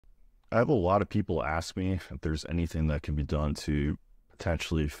I have a lot of people ask me if there's anything that can be done to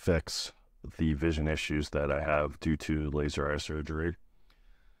potentially fix the vision issues that I have due to laser eye surgery.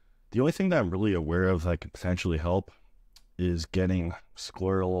 The only thing that I'm really aware of that could potentially help is getting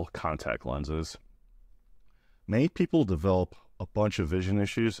scleral contact lenses. Many people develop a bunch of vision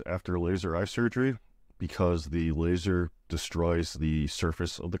issues after laser eye surgery because the laser destroys the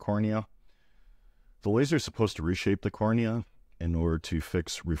surface of the cornea. The laser is supposed to reshape the cornea in order to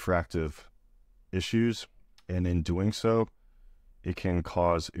fix refractive issues, and in doing so, it can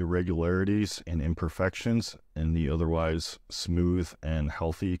cause irregularities and imperfections in the otherwise smooth and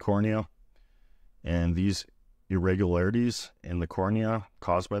healthy cornea. And these irregularities in the cornea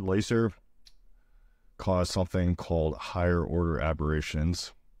caused by laser cause something called higher order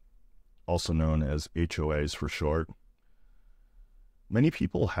aberrations, also known as HOAs for short. Many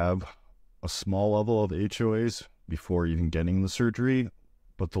people have a small level of HOAs before even getting the surgery,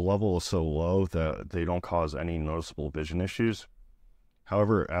 but the level is so low that they don't cause any noticeable vision issues.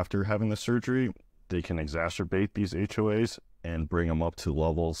 However, after having the surgery, they can exacerbate these HOAs and bring them up to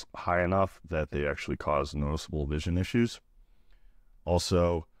levels high enough that they actually cause noticeable vision issues.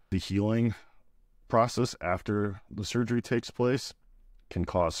 Also, the healing process after the surgery takes place can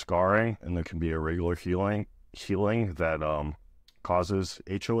cause scarring, and there can be irregular healing that causes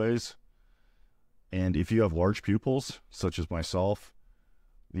HOAs. And if you have large pupils, such as myself,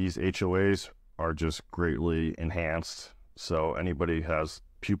 these HOAs are just greatly enhanced. So anybody who has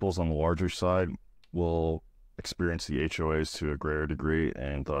pupils on the larger side will experience the HOAs to a greater degree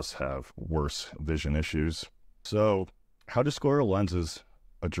and thus have worse vision issues. So how do scleral lenses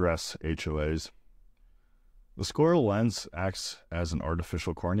address HOAs? The scleral lens acts as an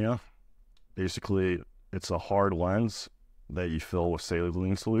artificial cornea. Basically, it's a hard lens that you fill with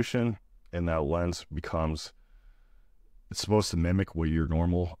saline solution, and that lens it's supposed to mimic what your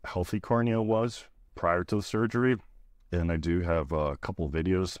normal healthy cornea was prior to the surgery. And I do have a couple of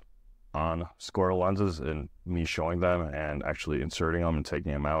videos on scleral lenses and me showing them and actually inserting them and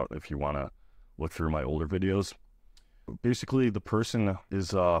taking them out if you want to look through my older videos. Basically, the person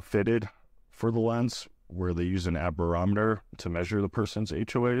is fitted for the lens where they use an aberrometer to measure the person's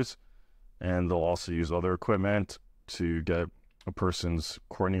HOAs, and they'll also use other equipment to get a person's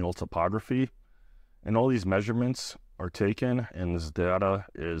corneal topography. And all these measurements are taken, and this data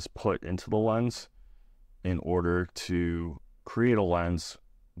is put into the lens in order to create a lens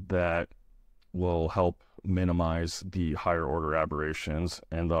that will help minimize the higher order aberrations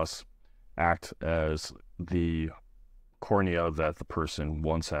and thus act as the cornea that the person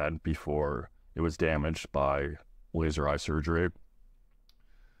once had before it was damaged by laser eye surgery.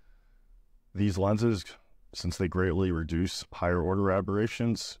 These lenses, since they greatly reduce higher order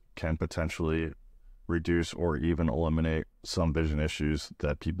aberrations, can potentially reduce or even eliminate some vision issues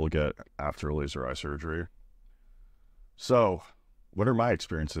that people get after laser eye surgery. So, what are my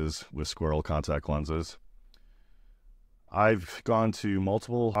experiences with scleral contact lenses? I've gone to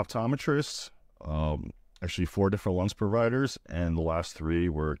multiple optometrists, actually 4 different lens providers, and the last 3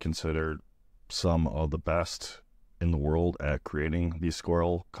 were considered some of the best in the world at creating these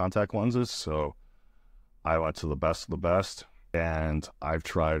scleral contact lenses. So I went to the best of the best, and I've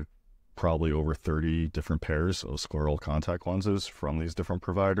tried probably over 30 different pairs of scleral contact lenses from these different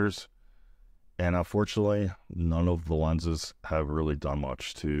providers. And unfortunately, none of the lenses have really done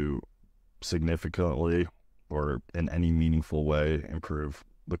much to significantly or in any meaningful way improve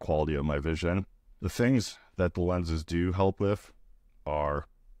the quality of my vision. The things that the lenses do help with are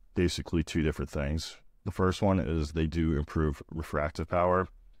basically 2 different things. The first one is they do improve refractive power,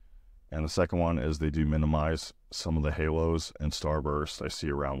 and the second one is they do minimize some of the halos and starbursts I see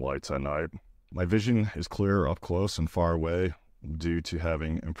around lights at night. My vision is clear up close and far away due to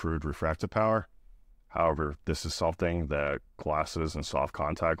having improved refractive power. However, this is something that glasses and soft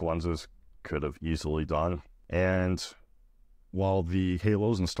contact lenses could have easily done. And while the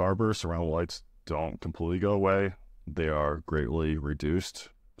halos and starbursts around lights don't completely go away, they are greatly reduced,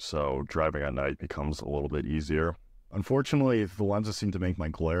 so driving at night becomes a little bit easier. Unfortunately, the lenses seem to make my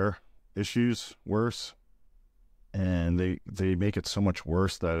glare issues worse, and they make it so much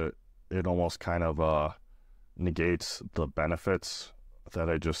worse that it almost kind of negates the benefits that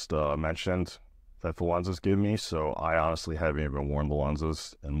I just mentioned that the lenses give me. So I honestly haven't even worn the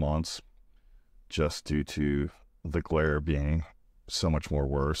lenses in months just due to the glare being so much more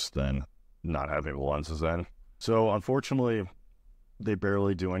worse than not having the lenses in. So unfortunately, they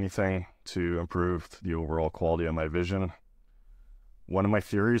barely do anything to improve the overall quality of my vision. One of my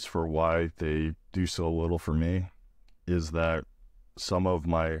theories for why they do so little for me is that some of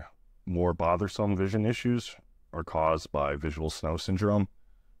my more bothersome vision issues are caused by visual snow syndrome,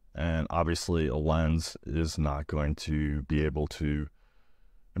 And obviously a lens is not going to be able to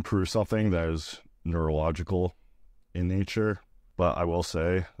improve something that is neurological in nature. But I will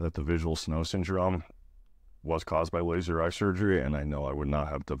say that the visual snow syndrome was caused by laser eye surgery, and I know I would not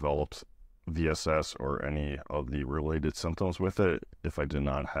have developed VSS or any of the related symptoms with it if I did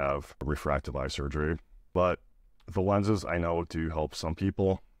not have refractive eye surgery. But the lenses I know do help some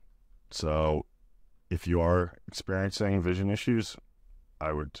people. So if you are experiencing vision issues,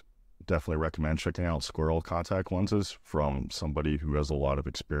 I would definitely recommend checking out Scleral contact lenses from somebody who has a lot of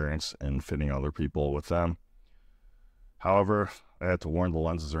experience in fitting other people with them. However, I have to warn, the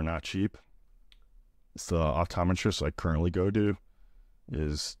lenses are not cheap. The optometrist I currently go to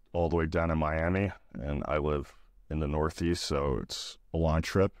is all the way down in Miami, and I live in the Northeast, so it's a long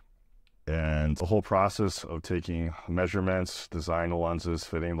trip. And the whole process of taking measurements, designing the lenses,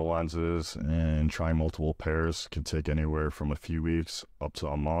 fitting the lenses, and trying multiple pairs can take anywhere from a few weeks up to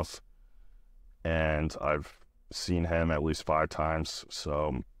a month. And I've seen him at least 5 times,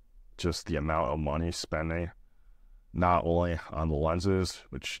 so just the amount of money spending, not only on the lenses,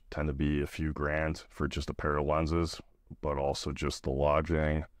 which tend to be a few grand for just a pair of lenses, but also just the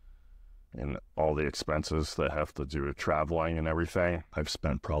lodging and all the expenses that have to do with traveling and everything. I've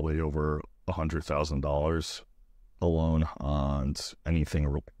spent probably over $100,000 alone on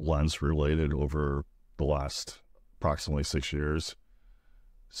anything lens related over the last approximately 6 years.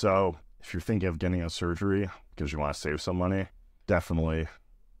 So if you're thinking of getting a surgery because you want to save some money, definitely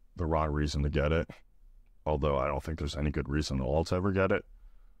the wrong reason to get it. Although I don't think there's any good reason at all to ever get it.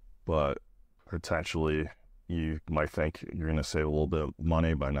 But potentially you might think you're going to save a little bit of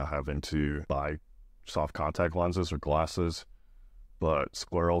money by not having to buy soft contact lenses or glasses. But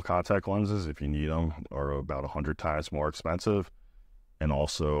scleral contact lenses, if you need them, are about 100 times more expensive and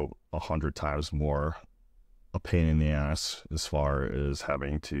also 100 times more a pain in the ass as far as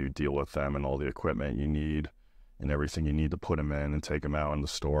having to deal with them and all the equipment you need and everything you need to put them in and take them out and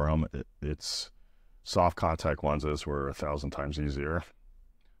to store them. It's soft contact lenses were 1,000 times easier.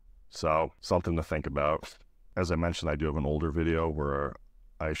 So something to think about. As I mentioned, I do have an older video where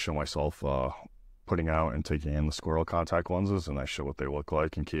I show myself putting out and taking in the Scleral contact lenses, and I show what they look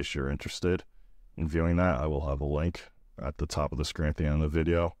like in case you're interested in viewing that. I will have a link at the top of the screen at the end of the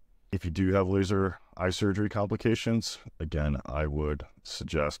video. If you do have laser eye surgery complications, again, I would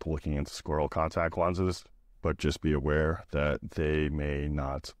suggest looking into Scleral contact lenses, but just be aware that they may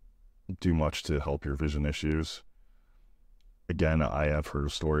not do much to help your vision issues. Again, I have heard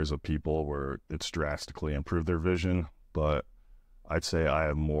stories of people where it's drastically improved their vision, but I'd say I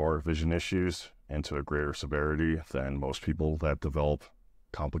have more vision issues and to a greater severity than most people that develop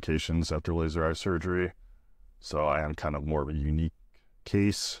complications after laser eye surgery. So I am kind of more of a unique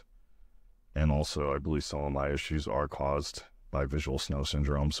case. And also, I believe some of my issues are caused by visual snow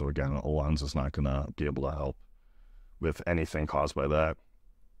syndrome. So again, a lens is not going to be able to help with anything caused by that.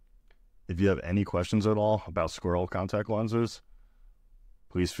 If you have any questions at all about Scleral contact lenses,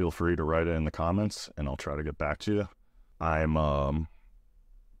 please feel free to write it in the comments and I'll try to get back to you. I'm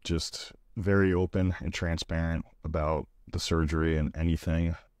just very open and transparent about the surgery and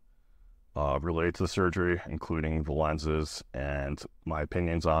anything related to the surgery, including the lenses and my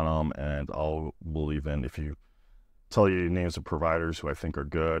opinions on them. And will even, if you tell you names of providers who I think are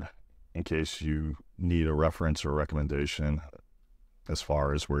good, in case you need a reference or a recommendation as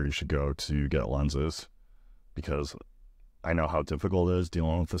far as where you should go to get lenses, because I know how difficult it is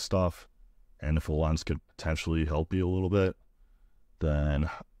dealing with this stuff. And if a lens could potentially help you a little bit, then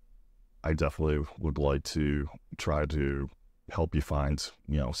I definitely would like to try to help you find,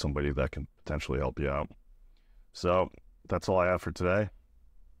 somebody that can potentially help you out. So that's all I have for today.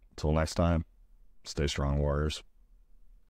 Until next time, stay strong, warriors.